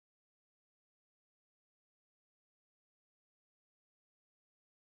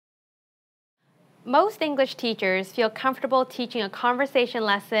Most English teachers feel comfortable teaching a conversation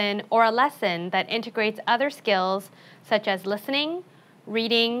lesson or a lesson that integrates other skills such as listening,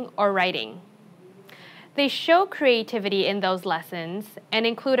 reading, or writing. They show creativity in those lessons and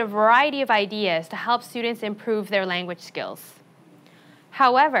include a variety of ideas to help students improve their language skills.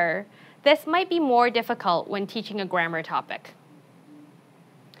 However, this might be more difficult when teaching a grammar topic.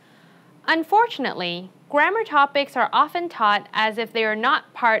 Unfortunately, grammar topics are often taught as if they are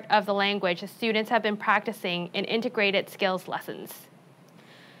not part of the language students have been practicing in integrated skills lessons.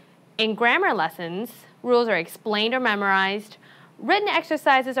 In grammar lessons, rules are explained or memorized, written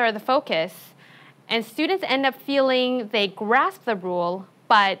exercises are the focus, and students end up feeling they grasp the rule,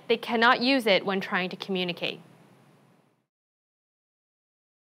 but they cannot use it when trying to communicate.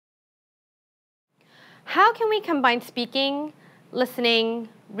 How can we combine speaking, listening,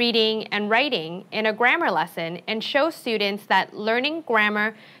 reading, and writing in a grammar lesson and show students that learning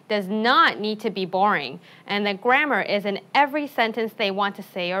grammar does not need to be boring and that grammar is in every sentence they want to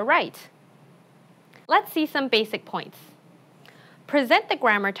say or write? Let's see some basic points. Present the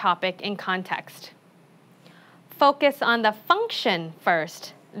grammar topic in context. Focus on the function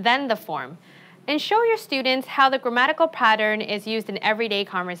first, then the form, and show your students how the grammatical pattern is used in everyday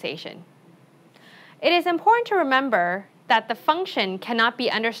conversation. It is important to remember that the function cannot be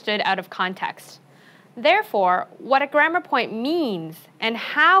understood out of context. Therefore, what a grammar point means and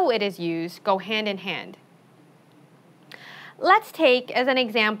how it is used go hand in hand. Let's take as an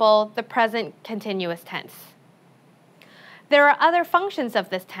example the present continuous tense. There are other functions of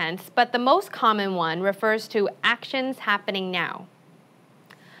this tense, but the most common one refers to actions happening now.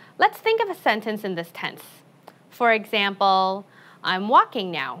 Let's think of a sentence in this tense. For example, I'm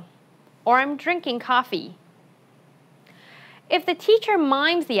walking now, or I'm drinking coffee. If the teacher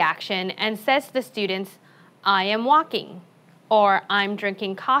mimes the action and says to the students, I am walking, or I'm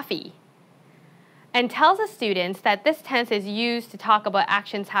drinking coffee, and tells the students that this tense is used to talk about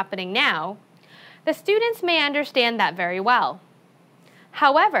actions happening now, the students may understand that very well.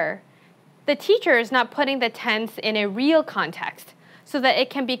 However, the teacher is not putting the tense in a real context so that it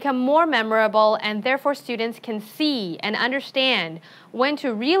can become more memorable and therefore students can see and understand when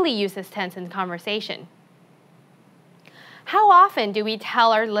to really use this tense in conversation. How often do we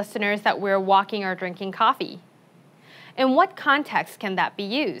tell our listeners that we're walking or drinking coffee? In what context can that be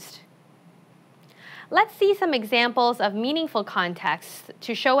used? Let's see some examples of meaningful contexts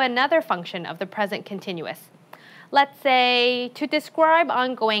to show another function of the present continuous. Let's say, to describe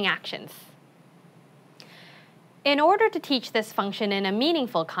ongoing actions. In order to teach this function in a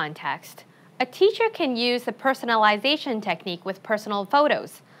meaningful context, a teacher can use the personalization technique with personal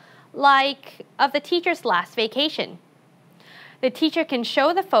photos, like of the teacher's last vacation. The teacher can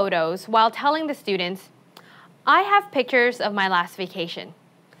show the photos while telling the students, I have pictures of my last vacation.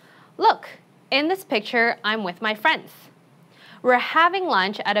 Look, in this picture, I'm with my friends. We're having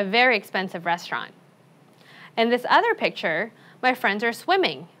lunch at a very expensive restaurant. In this other picture, my friends are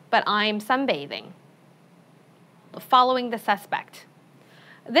swimming, but I'm sunbathing. Following the suspect.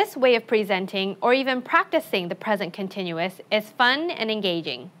 This way of presenting or even practicing the present continuous is fun and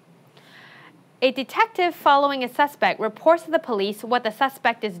engaging. A detective following a suspect reports to the police what the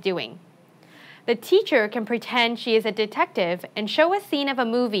suspect is doing. The teacher can pretend she is a detective and show a scene of a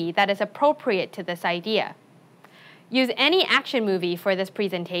movie that is appropriate to this idea. Use any action movie for this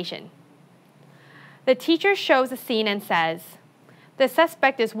presentation. The teacher shows a scene and says, the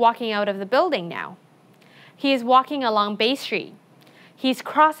suspect is walking out of the building now. He is walking along Bay Street. He's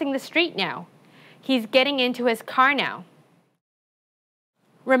crossing the street now. He's getting into his car now.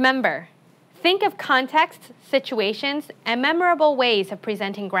 Remember, think of context, situations, and memorable ways of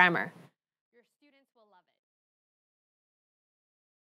presenting grammar.